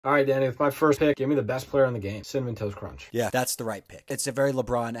All right, Danny, with my first pick, give me the best player in the game, Cinnamon Toast Crunch. Yeah, that's the right pick. It's a very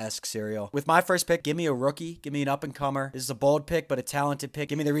LeBron-esque cereal. With my first pick, give me a rookie. Give me an up-and-comer. This is a bold pick, but a talented pick.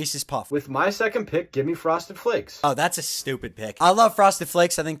 Give me the Reese's Puff. With my second pick, give me Frosted Flakes. Oh, that's a stupid pick. I love Frosted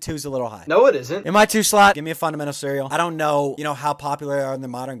Flakes. I think 2's a little high. No, it isn't. In my 2 slot, give me a fundamental cereal. I don't know, how popular they are in the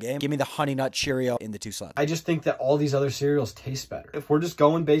modern game. Give me the Honey Nut Cheerio in the 2 slot. I just think that all these other cereals taste better. If we're just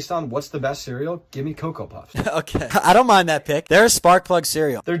going based on what's the best cereal, give me Cocoa Puffs. Okay. I don't mind that pick. They're a spark plug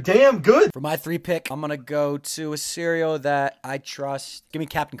cereal. They're damn good. For my 3 pick, I'm going to go to a cereal that I trust. Give me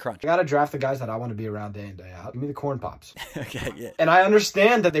Captain Crunch. I gotta draft the guys that I want to be around day in, day out. Give me the Corn Pops. Okay, yeah. And I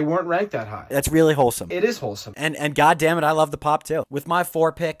understand that they weren't ranked that high. That's really wholesome. It is wholesome. And God damn it, I love the pop too. With my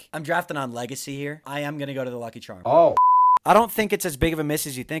 4 pick, I'm drafting on legacy here. I am going to go to the Lucky Charm. Oh. I don't think it's as big of a miss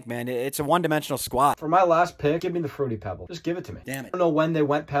as you think, man. It's a one-dimensional squad. For my last pick, give me the Fruity Pebble. Just give it to me. Damn it. I don't know when they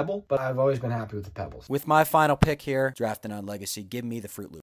went Pebble, but I've always been happy with the Pebbles. With my final pick here, drafting on legacy, give me the Fruit Loop.